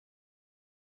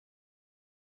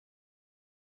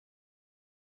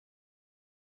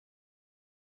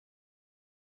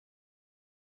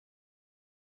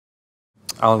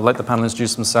I'll let the panel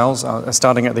introduce themselves,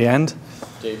 starting at the end.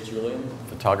 Dave Julian,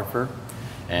 photographer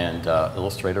and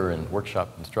illustrator and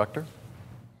workshop instructor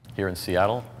here in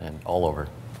Seattle and all over.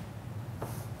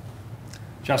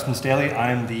 Justin Staley,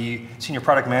 I'm the Senior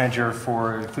Product Manager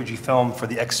for Fujifilm for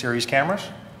the X Series cameras.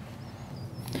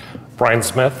 Brian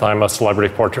Smith, I'm a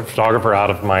celebrity portrait photographer out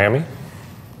of Miami.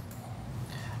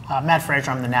 Matt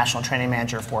Fraser, I'm the National Training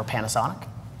Manager for Panasonic.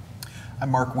 I'm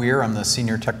Mark Weir, I'm the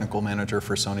Senior Technical Manager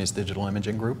for Sony's Digital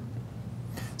Imaging Group.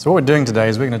 So what we're doing today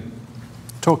is we're going to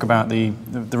talk about the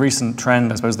recent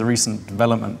trend, I suppose the recent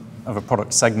development of a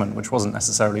product segment which wasn't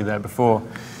necessarily there before,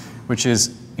 which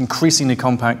is increasingly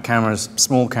compact cameras,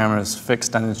 small cameras,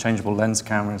 fixed and interchangeable lens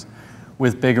cameras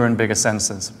with bigger and bigger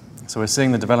sensors. So we're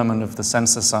seeing the development of the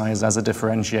sensor size as a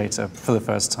differentiator for the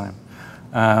first time.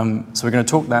 So we're going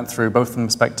to talk that through both from the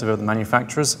perspective of the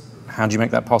manufacturers, how do you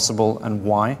make that possible and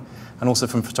why, and also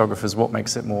from photographers, what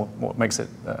makes it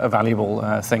a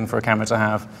valuable thing for a camera to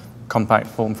have, compact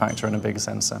form factor and a big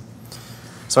sensor.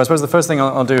 So I suppose the first thing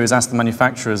I'll do is ask the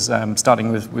manufacturers,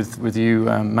 starting with you,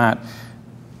 Matt.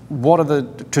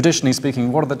 Traditionally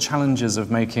speaking, what are the challenges of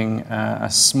making a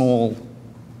small,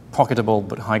 pocketable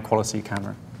but high quality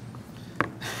camera?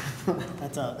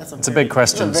 That's a big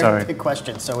question. It's a very big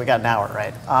question. So we got an hour,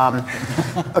 right?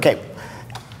 Okay.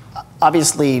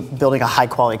 Obviously, building a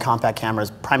high-quality compact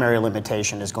camera's primary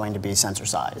limitation is going to be sensor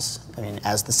size. I mean,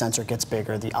 as the sensor gets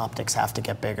bigger, the optics have to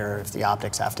get bigger. If the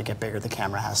optics have to get bigger, the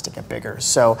camera has to get bigger.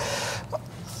 So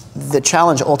the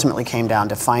challenge ultimately came down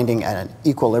to finding an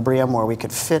equilibrium where we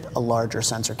could fit a larger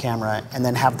sensor camera and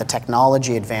then have the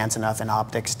technology advance enough in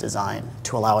optics design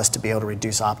to allow us to be able to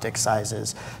reduce optic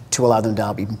sizes, to allow them to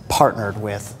now be partnered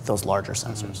with those larger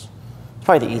sensors. It's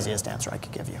probably the easiest answer I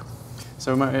could give you.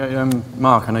 So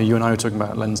Mark, I know you and I were talking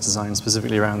about lens design,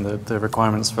 specifically around the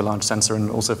requirements for large sensor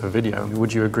and also for video.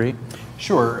 Would you agree?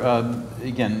 Sure.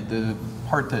 Again, the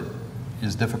part that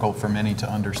is difficult for many to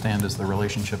understand is the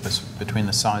relationship between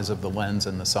the size of the lens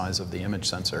and the size of the image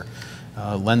sensor.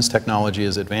 Lens technology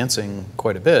is advancing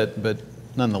quite a bit, but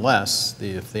nonetheless,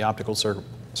 if the optical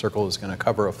circle is going to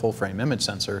cover a full-frame image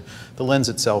sensor, the lens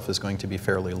itself is going to be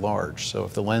fairly large. So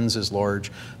if the lens is large,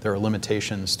 there are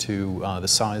limitations to the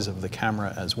size of the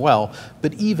camera as well.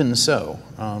 But even so,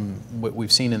 what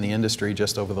we've seen in the industry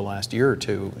just over the last year or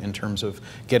two in terms of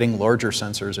getting larger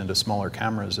sensors into smaller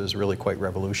cameras is really quite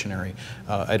revolutionary.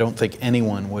 I don't think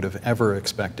anyone would have ever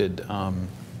expected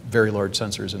very large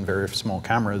sensors in very small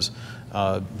cameras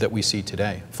that we see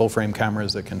today. Full-frame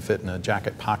cameras that can fit in a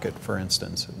jacket pocket, for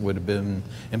instance, would have been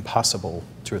impossible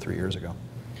 2 or 3 years ago.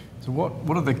 So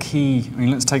what are the key, I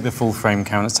mean, let's take the full-frame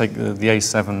camera, let's take the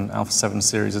A7, Alpha 7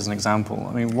 series as an example.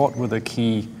 I mean, what were the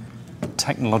key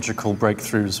technological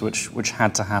breakthroughs which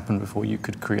had to happen before you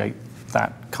could create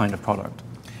that kind of product?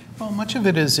 Well, much of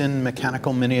it is in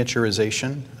mechanical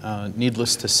miniaturization.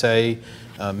 Needless to say,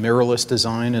 mirrorless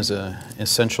design is an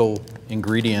essential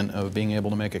ingredient of being able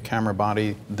to make a camera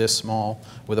body this small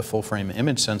with a full-frame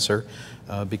image sensor,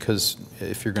 because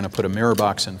if you're going to put a mirror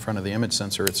box in front of the image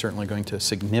sensor, it's certainly going to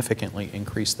significantly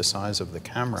increase the size of the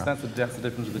camera. So that's the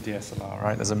difference with the DSLR,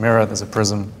 right? There's a mirror, there's a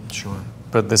prism. Sure.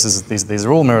 But these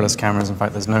are all mirrorless cameras. In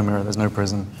fact, there's no mirror, there's no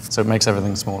prism, so it makes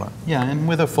everything smaller. Yeah, and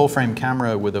with a full-frame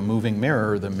camera with a moving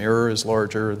mirror, the mirror is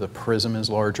larger, the prism is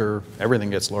larger, everything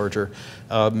gets larger.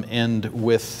 And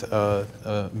with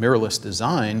mirrorless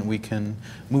design, we can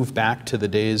move back to the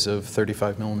days of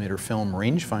 35mm film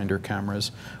rangefinder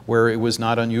cameras, where it was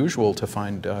not unusual to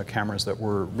find cameras that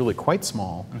were really quite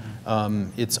small.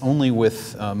 Mm-hmm. It's only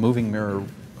with moving mirror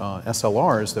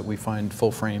SLRs that we find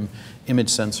full-frame image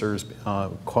sensors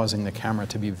causing the camera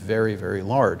to be very, very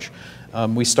large.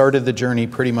 We started the journey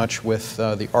pretty much with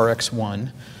the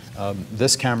RX1.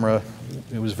 This camera,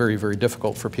 it was very, very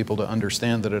difficult for people to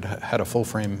understand that it had a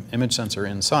full-frame image sensor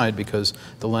inside because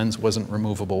the lens wasn't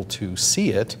removable to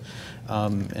see it.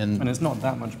 And it's not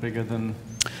that much bigger than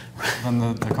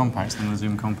the compacts, than the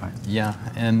Zoom compact. Yeah,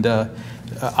 and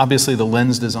obviously the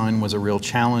lens design was a real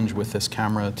challenge with this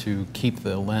camera to keep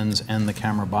the lens and the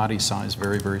camera body size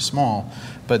very, very small.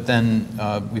 But then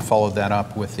we followed that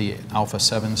up with the Alpha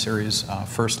 7 series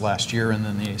first last year and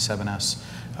then the A7S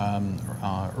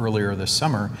earlier this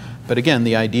summer. But again,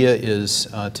 the idea is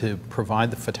to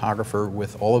provide the photographer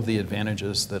with all of the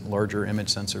advantages that larger image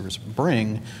sensors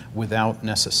bring without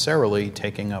necessarily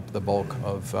taking up the bulk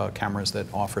of cameras that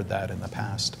offered that in the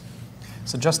past.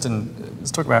 So Justin,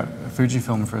 let's talk about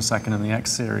Fujifilm for a second in the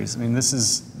X series. I mean, this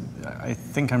is, I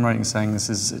think I'm right in saying this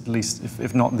is at least,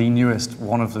 if not the newest,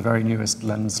 one of the very newest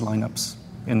lens lineups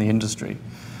in the industry.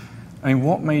 I mean,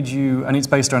 what made you, and it's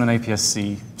based on an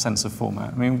APS-C sensor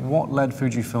format, I mean, what led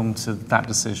Fujifilm to that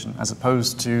decision as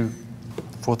opposed to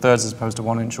 4/3 as opposed to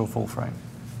 1-inch or full frame?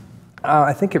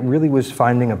 I think it really was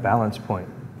finding a balance point.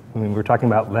 I mean, we're talking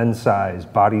about lens size,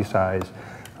 body size.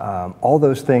 All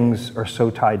those things are so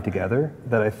tied together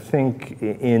that I think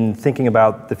in thinking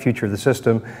about the future of the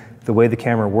system, the way the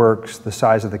camera works, the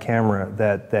size of the camera,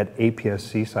 that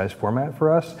APS-C size format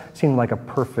for us seemed like a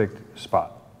perfect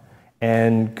spot.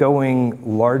 And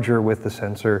going larger with the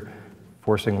sensor,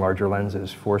 forcing larger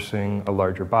lenses, forcing a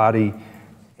larger body,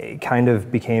 it kind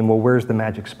of became, well, where's the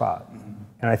magic spot?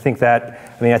 And I think I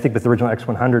think with the original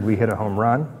X100, we hit a home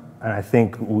run. And I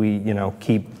think we,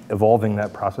 keep evolving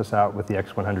that process out with the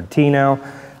X100T now,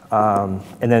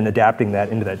 and then adapting that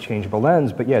into that changeable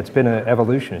lens. But yeah, it's been an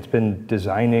evolution. It's been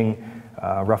designing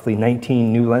roughly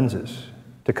 19 new lenses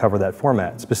to cover that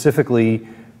format, specifically,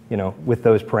 with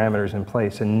those parameters in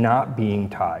place and not being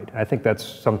tied. I think that's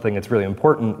something that's really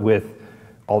important with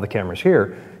all the cameras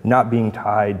here, not being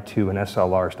tied to an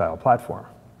SLR style platform,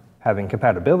 having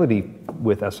compatibility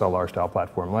with SLR style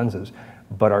platform lenses,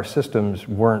 but our systems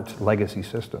weren't legacy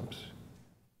systems.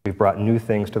 We've brought new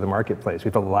things to the marketplace.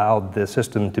 We've allowed the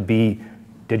system to be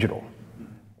digital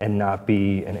and not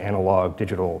be an analog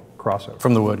digital crossover.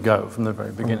 From the word go, from the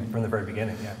very beginning. From the very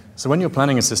beginning, yeah. So when you're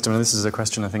planning a system, and this is a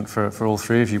question I think for all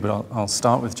three of you, but I'll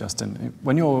start with Justin.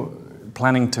 When you're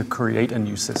planning to create a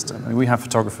new system, I mean, we have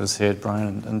photographers here,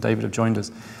 Brian and David have joined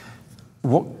us.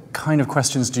 What kind of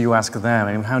questions do you ask them?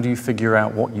 I mean, how do you figure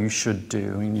out what you should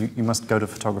do? I mean, you must go to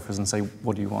photographers and say,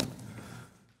 what do you want?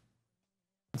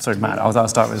 Sorry, Matt, I'll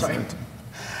start with you.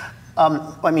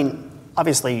 I mean,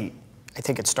 obviously, I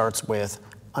think it starts with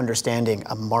understanding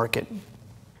a market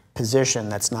position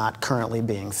that's not currently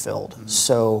being filled. Mm-hmm.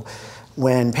 So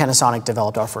when Panasonic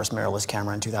developed our first mirrorless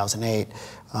camera in 2008,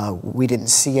 we didn't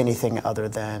see anything other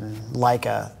than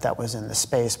Leica that was in the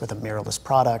space with a mirrorless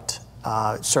product.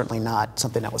 Certainly not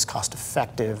something that was cost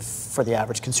effective for the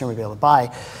average consumer to be able to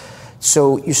buy.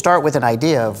 So you start with an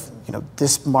idea of,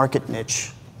 this market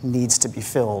niche needs to be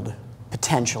filled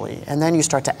potentially. And then you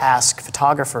start to ask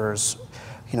photographers,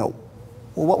 well,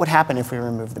 what would happen if we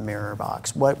remove the mirror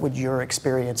box? What would your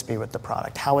experience be with the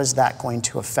product? How is that going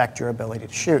to affect your ability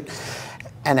to shoot?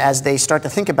 And as they start to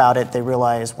think about it, they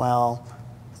realize, well,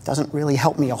 it doesn't really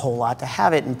help me a whole lot to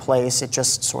have it in place. It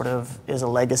just sort of is a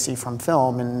legacy from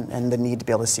film and the need to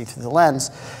be able to see through the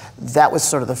lens. That was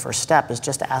sort of the first step, is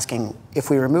just asking, if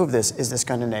we remove this, is this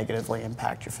going to negatively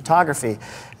impact your photography?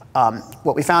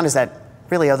 What we found is that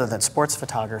really, other than sports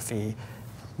photography,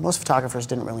 most photographers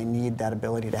didn't really need that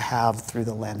ability to have through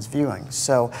the lens viewing.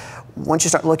 So once you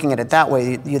start looking at it that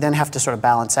way, you then have to sort of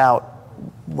balance out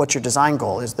what your design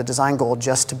goal is. The design goal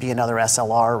just to be another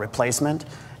SLR replacement?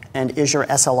 And is your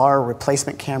SLR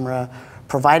replacement camera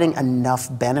providing enough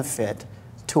benefit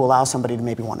to allow somebody to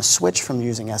maybe want to switch from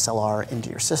using SLR into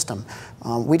your system?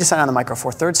 We decided on the Micro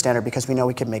Four Thirds standard because we know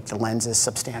we could make the lenses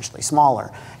substantially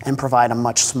smaller and provide a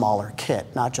much smaller kit,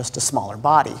 not just a smaller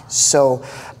body. So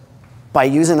by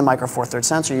using the Micro Four Thirds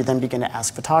sensor, you then begin to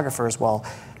ask photographers, well,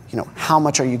 how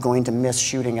much are you going to miss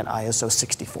shooting at ISO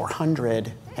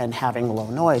 6400 and having low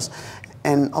noise?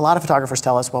 And a lot of photographers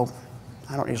tell us, well,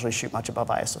 I don't usually shoot much above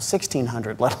ISO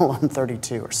 1600, let alone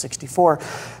 32 or 64.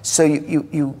 So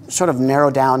you sort of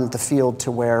narrow down the field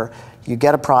to where you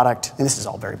get a product, and this is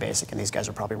all very basic, and these guys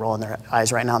are probably rolling their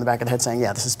eyes right now in the back of their head saying,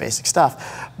 yeah, this is basic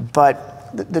stuff. But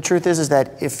the truth is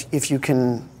that if you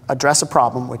can address a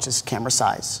problem, which is camera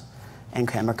size and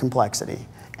camera complexity,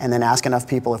 and then ask enough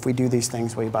people, if we do these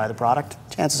things, will you buy the product?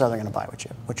 Chances are they're going to buy what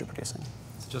you're producing.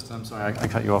 I'm sorry, I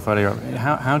cut you off earlier.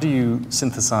 How do you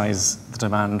synthesize the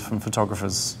demand from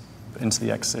photographers into the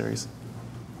X series?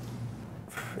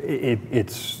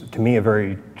 It's, to me, a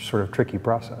very sort of tricky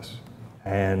process.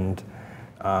 And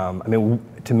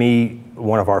to me,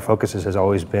 one of our focuses has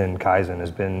always been Kaizen,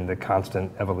 has been the constant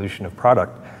evolution of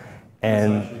product.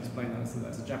 And so I should explain that. So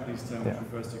that's a Japanese term which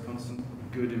refers to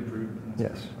constant good improvement.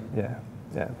 Yes,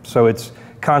 yeah. So it's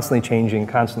constantly changing,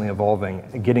 constantly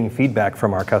evolving, getting feedback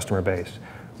from our customer base.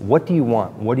 What do you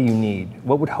want? What do you need?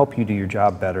 What would help you do your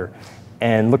job better?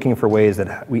 And looking for ways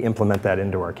that we implement that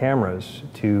into our cameras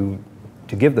to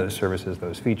give those services,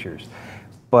 those features.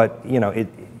 But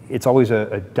it's always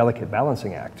a delicate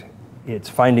balancing act. It's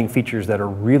finding features that are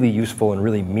really useful and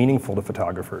really meaningful to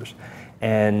photographers,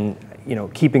 and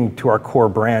keeping to our core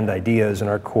brand ideas and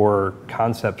our core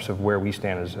concepts of where we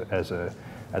stand as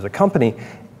a company,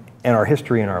 and our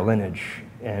history and our lineage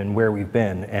and where we've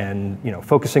been, and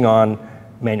focusing on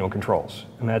manual controls.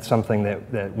 And that's something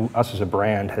that us as a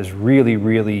brand has really,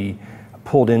 really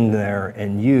pulled in there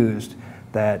and used,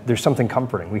 that there's something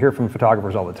comforting. We hear from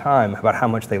photographers all the time about how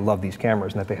much they love these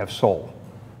cameras and that they have soul.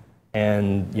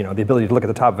 And the ability to look at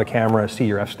the top of a camera, see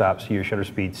your f-stop, see your shutter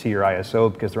speed, see your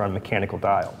ISO, because they're on mechanical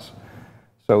dials.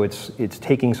 So it's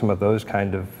taking some of those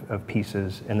kind of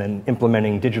pieces and then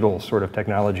implementing digital sort of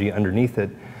technology underneath it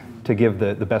to give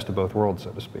the best of both worlds,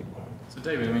 so to speak. So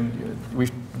David, I mean,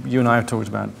 you and I have talked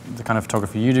about the kind of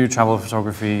photography you do, travel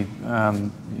photography,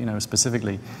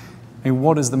 specifically. I mean,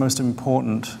 what is the most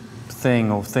important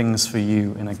thing or things for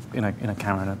you in a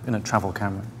camera, in a travel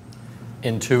camera?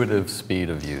 Intuitive speed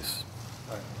of use.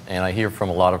 And I hear from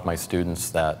a lot of my students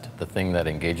that the thing that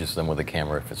engages them with a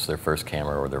camera, if it's their first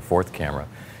camera or their fourth camera,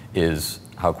 is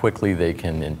how quickly they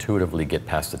can intuitively get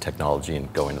past the technology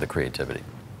and go into the creativity.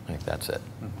 I think that's it.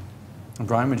 And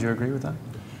Brian, would you agree with that?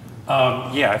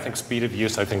 Yeah, I think speed of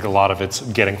use, I think a lot of it's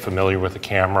getting familiar with the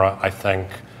camera. I think,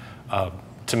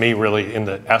 to me, really, in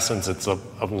the essence, it's a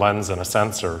lens and a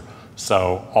sensor.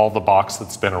 So all the box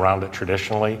that's been around it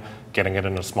traditionally, getting it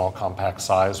in a small compact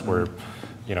size where,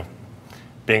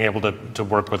 being able to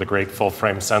work with a great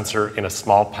full-frame sensor in a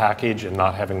small package and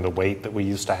not having the weight that we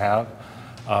used to have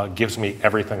gives me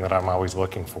everything that I'm always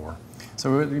looking for.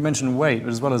 So you mentioned weight, but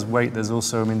as well as weight, there's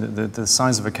also, I mean, the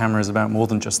size of a camera is about more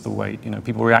than just the weight.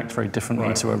 People react very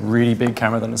differently to a really big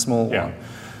camera than a small one.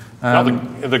 Now,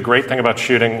 the great thing about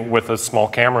shooting with a small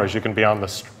camera is you can be on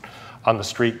the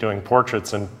street doing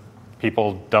portraits and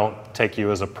people don't take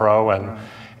you as a pro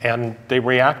and they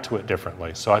react to it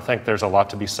differently. So I think there's a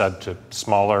lot to be said to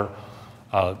smaller,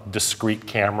 discrete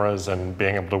cameras and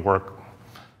being able to work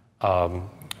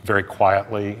very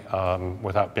quietly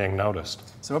without being noticed.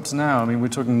 So up to now, I mean, we're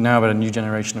talking now about a new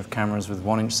generation of cameras with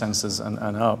 1-inch sensors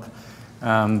and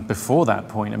up. Before that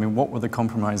point, I mean, what were the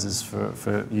compromises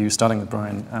for you, starting with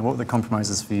Brian, and what were the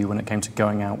compromises for you when it came to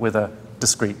going out with a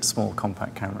discrete, small,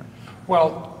 compact camera?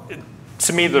 Well,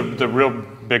 to me, the real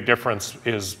big difference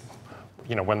is,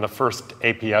 when the first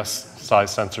APS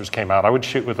size sensors came out, I would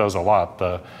shoot with those a lot.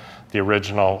 The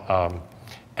original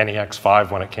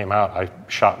NEX5, when it came out, I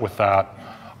shot with that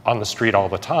on the street all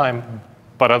the time.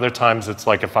 But other times it's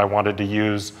like if I wanted to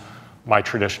use my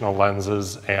traditional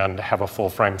lenses and have a full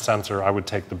frame sensor, I would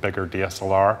take the bigger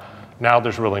DSLR. Now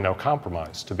there's really no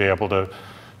compromise to be able to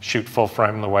shoot full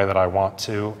frame the way that I want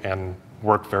to and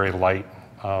work very light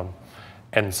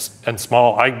and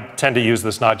small. I tend to use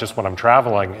this not just when I'm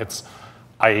traveling.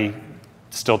 I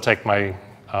still take my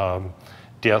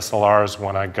DSLRs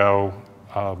when I go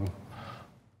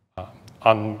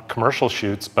on commercial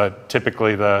shoots, but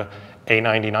typically the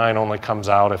A99 only comes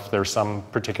out if there's some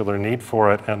particular need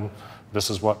for it, and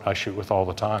this is what I shoot with all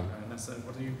the time.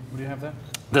 What do you have there?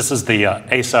 This is the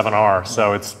A7R,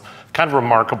 so it's kind of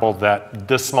remarkable that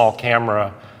this small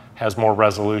camera has more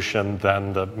resolution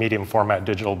than the medium format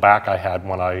digital back I had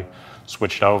when I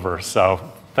switched over. So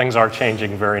things are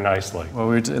changing very nicely.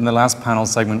 Well, in the last panel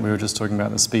segment, we were just talking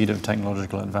about the speed of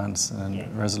technological advance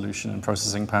and resolution and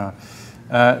processing power.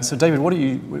 So David,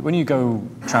 when you go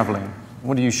traveling,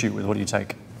 what do you shoot with? What do you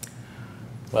take?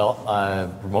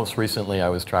 Well, most recently I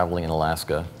was traveling in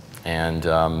Alaska, and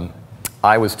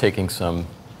I was taking some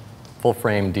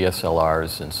full-frame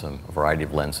DSLRs and a variety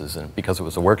of lenses. And because it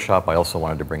was a workshop, I also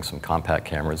wanted to bring some compact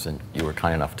cameras, and you were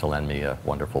kind enough to lend me a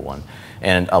wonderful one.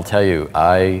 And I'll tell you,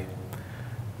 I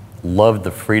loved the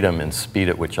freedom and speed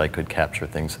at which I could capture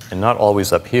things, and not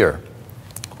always up here,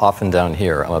 often down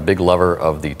here. I'm a big lover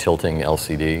of the tilting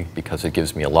LCD because it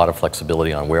gives me a lot of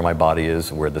flexibility on where my body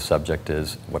is, where the subject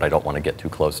is, what I don't want to get too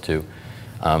close to.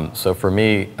 So for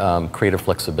me, creative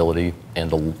flexibility, and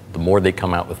the more they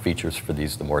come out with features for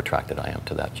these, the more attracted I am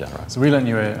to that genre. So we lent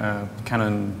you a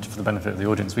Canon, for the benefit of the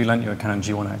audience, we lent you a Canon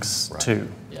G1X II, Right.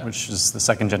 Yeah. which is the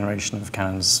second generation of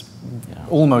Canon's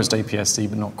almost APS-C,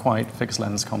 but not quite, fixed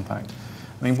lens compact.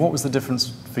 I mean, what was the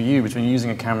difference for you between using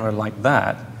a camera like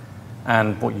that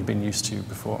and what you've been used to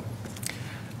before?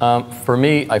 For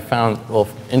me,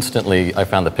 instantly I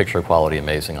found the picture quality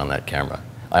amazing on that camera.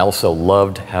 I also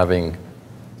loved having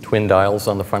twin dials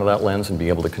on the front of that lens and being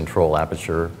able to control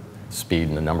aperture, speed,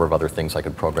 and a number of other things I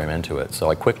could program into it. So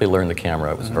I quickly learned the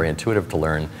camera. It was very intuitive to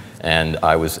learn, and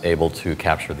I was able to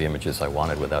capture the images I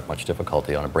wanted without much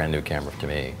difficulty on a brand new camera to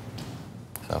me.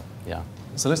 So, yeah.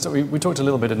 So let's talk, we talked a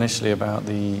little bit initially about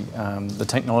the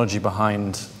technology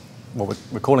behind what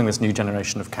we're calling this new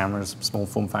generation of cameras, small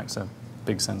form factor,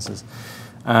 big sensors.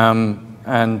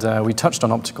 And we touched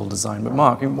on optical design, but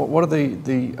Mark, what are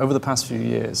over the past few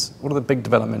years, what are the big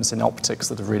developments in optics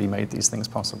that have really made these things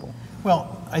possible?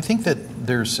 Well, I think that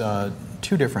there's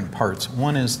two different parts.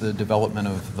 One is the development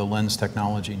of the lens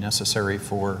technology necessary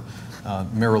for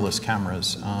mirrorless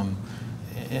cameras.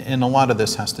 And a lot of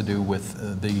this has to do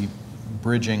with the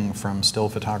bridging from still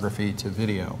photography to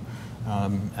video.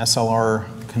 SLR,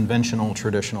 conventional,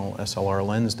 traditional SLR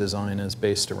lens design is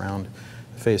based around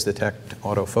phase detect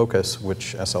autofocus,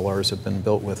 which SLRs have been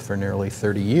built with for nearly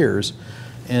 30 years.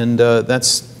 And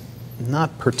that's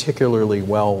not particularly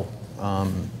well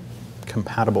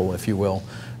compatible, if you will,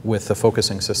 with the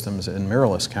focusing systems in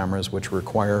mirrorless cameras, which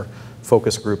require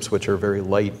focus groups which are very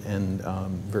light and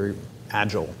very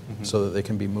agile, so that they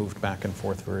can be moved back and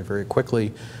forth very, very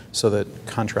quickly, so that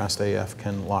contrast AF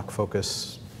can lock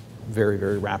focus very,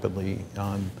 very rapidly,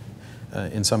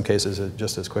 in some cases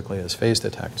just as quickly as phase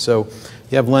detect. So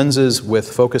you have lenses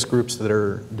with focus groups that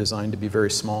are designed to be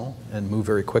very small and move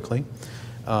very quickly.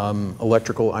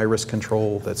 Electrical iris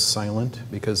control that's silent,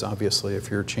 because obviously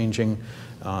if you're changing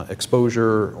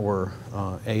exposure or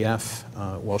AF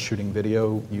while shooting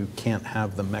video, you can't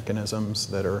have the mechanisms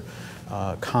that are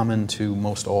common to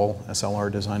most all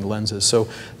SLR designed lenses. So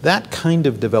that kind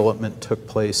of development took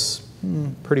place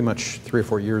pretty much 3 or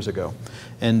 4 years ago.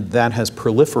 And that has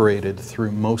proliferated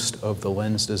through most of the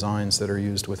lens designs that are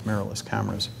used with mirrorless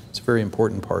cameras. It's a very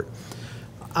important part.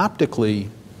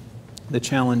 Optically, the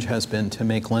challenge has been to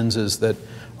make lenses that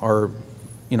are,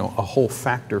 a whole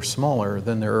factor smaller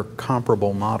than their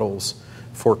comparable models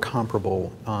for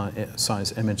comparable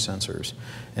size image sensors.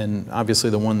 And obviously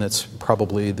the one that's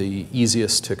probably the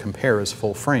easiest to compare is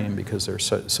full frame, because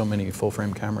there's so many full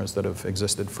frame cameras that have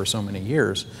existed for so many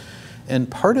years. And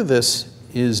part of this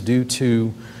is due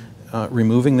to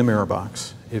removing the mirror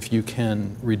box. If you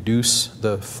can reduce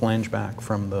the flange back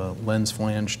from the lens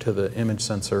flange to the image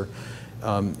sensor,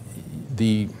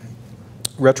 the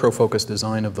retrofocus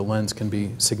design of the lens can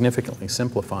be significantly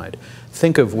simplified.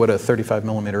 Think of what a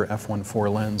 35mm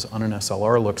f1.4 lens on an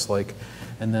SLR looks like,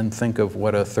 and then think of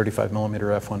what a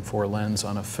 35mm f1.4 lens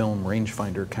on a film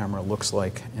rangefinder camera looks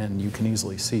like, and you can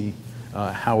easily see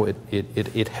how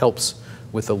it helps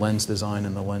with the lens design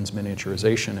and the lens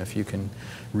miniaturization if you can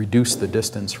reduce the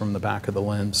distance from the back of the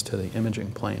lens to the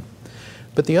imaging plane.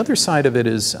 But the other side of it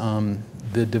is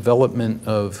the development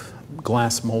of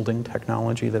glass molding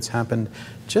technology that's happened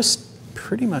just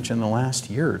pretty much in the last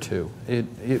year or two.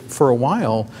 For a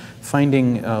while,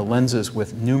 finding lenses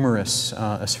with numerous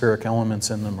aspheric elements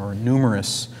in them or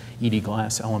numerous ED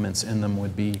glass elements in them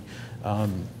would be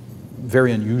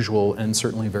very unusual and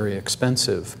certainly very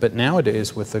expensive. But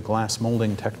nowadays, with the glass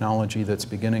molding technology that's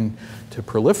beginning to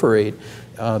proliferate,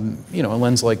 a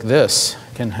lens like this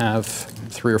can have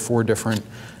 3 or 4 different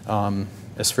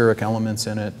aspheric elements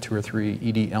in it, 2 or 3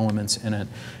 ED elements in it,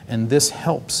 and this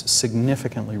helps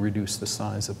significantly reduce the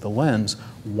size of the lens,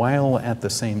 while at the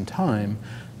same time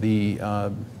the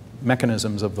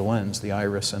mechanisms of the lens, the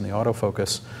iris and the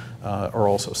autofocus, are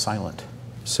also silent.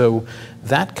 So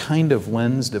that kind of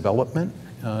lens development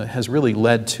has really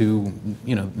led to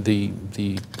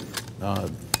the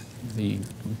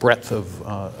breadth of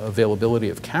availability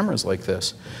of cameras like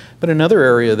this. But another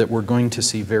area that we're going to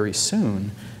see very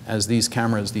soon as these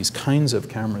kinds of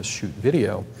cameras shoot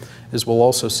video, is we'll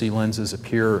also see lenses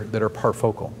appear that are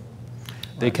parfocal.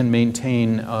 They can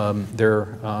maintain their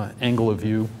angle of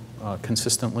view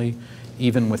consistently,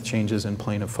 even with changes in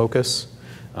plane of focus.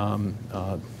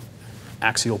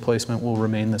 Axial placement will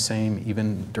remain the same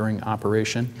even during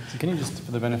operation. So can you just,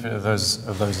 for the benefit of those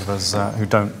of us who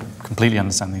don't completely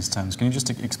understand these terms, can you just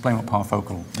explain what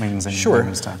parfocal means in these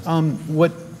terms?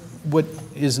 What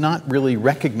is not really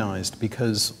recognized,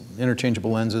 because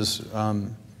interchangeable lenses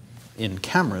in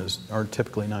cameras are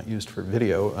typically not used for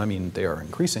video. I mean, they are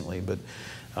increasingly, but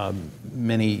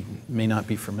many may not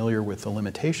be familiar with the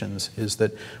limitations, is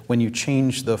that when you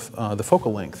change the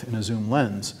focal length in a zoom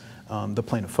lens, the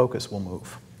plane of focus will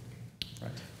move.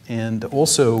 Right. And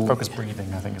also... Focus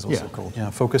breathing, I think, is also called. Yeah,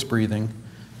 focus breathing.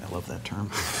 I love that term.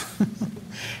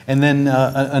 And then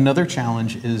another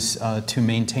challenge is to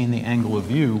maintain the angle of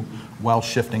view while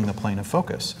shifting the plane of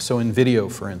focus. So in video,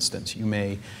 for instance, you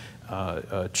may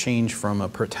change from a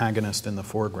protagonist in the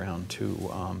foreground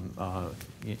to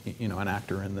an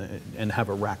actor and have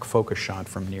a rack focus shot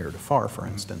from near to far, for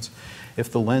instance.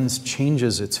 If the lens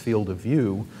changes its field of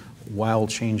view while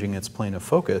changing its plane of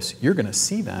focus, you're going to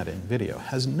see that in video. It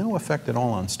has no effect at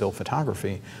all on still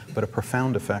photography, but a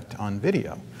profound effect on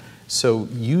video. So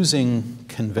using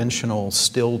conventional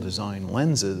still design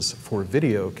lenses for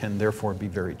video can therefore be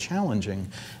very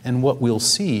challenging. And what we'll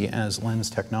see as lens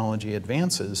technology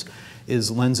advances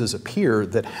is lenses appear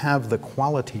that have the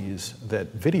qualities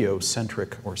that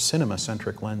video-centric or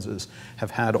cinema-centric lenses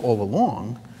have had all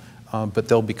along, but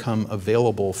they'll become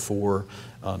available for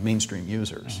mainstream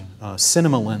users.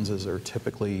 Cinema lenses are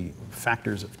typically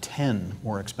factors of 10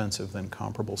 more expensive than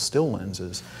comparable still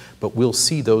lenses, but we'll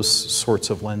see those sorts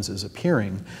of lenses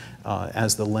appearing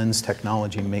as the lens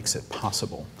technology makes it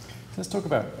possible. Let's talk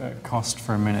about cost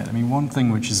for a minute. I mean, one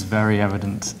thing which is very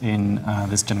evident in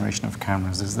this generation of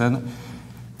cameras is they're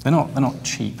not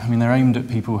cheap. I mean, they're aimed at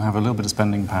people who have a little bit of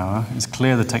spending power. It's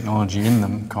clear the technology in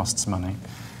them costs money.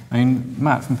 I mean,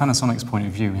 Matt, from Panasonic's point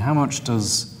of view, how much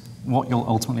does what you'll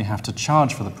ultimately have to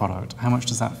charge for the product, how much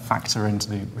does that factor into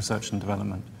the research and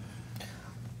development?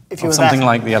 If you Something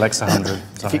like the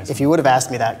LX100. If you would have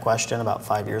asked me that question about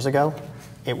 5 years ago,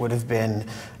 it would have been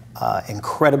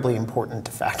incredibly important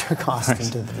to factor cost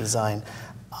into the design.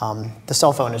 The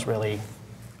cell phone has really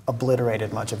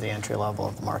obliterated much of the entry level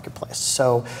of the marketplace.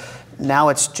 So now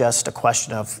it's just a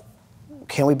question of,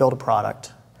 can we build a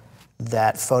product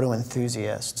that photo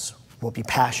enthusiasts will be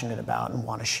passionate about and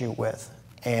want to shoot with,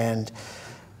 and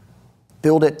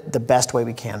build it the best way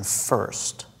we can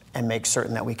first, and make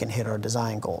certain that we can hit our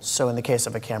design goals. So in the case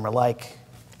of a camera like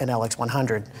an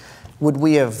LX100, would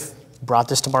we have brought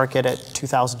this to market at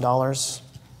 $2,000?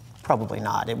 Probably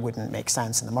not. It wouldn't make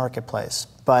sense in the marketplace.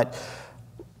 But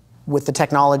with the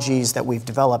technologies that we've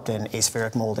developed in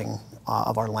aspheric molding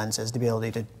of our lenses, the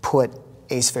ability to put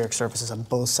aspheric surfaces on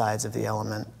both sides of the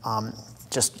element,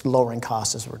 just lowering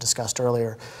costs as were discussed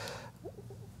earlier,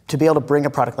 to be able to bring a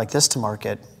product like this to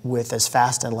market with as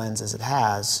fast a lens as it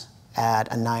has at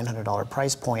a $900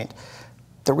 price point,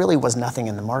 there really was nothing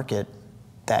in the market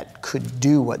that could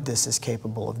do what this is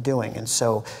capable of doing. And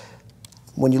so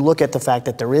when you look at the fact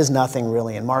that there is nothing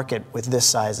really in market with this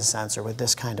size of sensor, with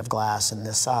this kind of glass and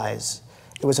this size,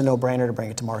 it was a no-brainer to bring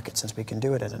it to market since we can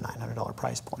do it at a $900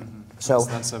 price point. Mm-hmm. So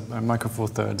that's a micro four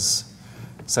thirds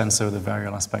sensor with a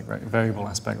variable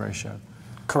aspect ratio.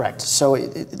 Correct. So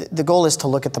the goal is to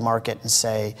look at the market and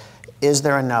say, is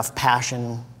there enough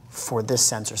passion for this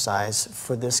sensor size,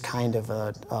 for this kind of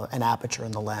an aperture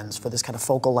in the lens, for this kind of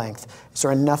focal length? Is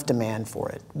there enough demand for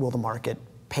it? Will the market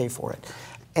pay for it?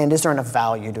 And is there enough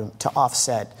value to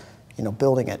offset,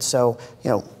 building it? So,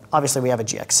 obviously we have a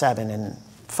GX7, and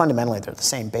fundamentally they're the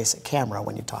same basic camera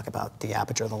when you talk about the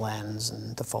aperture of the lens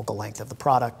and the focal length of the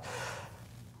product.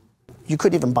 You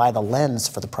could even buy the lens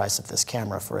for the price of this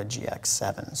camera for a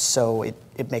GX7. So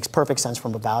it makes perfect sense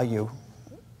from a value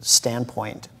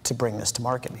standpoint to bring this to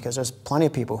market, because there's plenty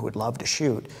of people who would love to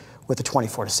shoot with a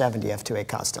 24-70 f2.8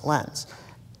 constant lens.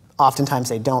 Oftentimes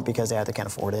they don't because they either can't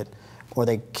afford it or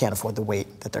they can't afford the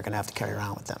weight that they're going to have to carry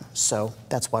around with them. So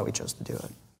that's why we chose to do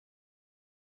it.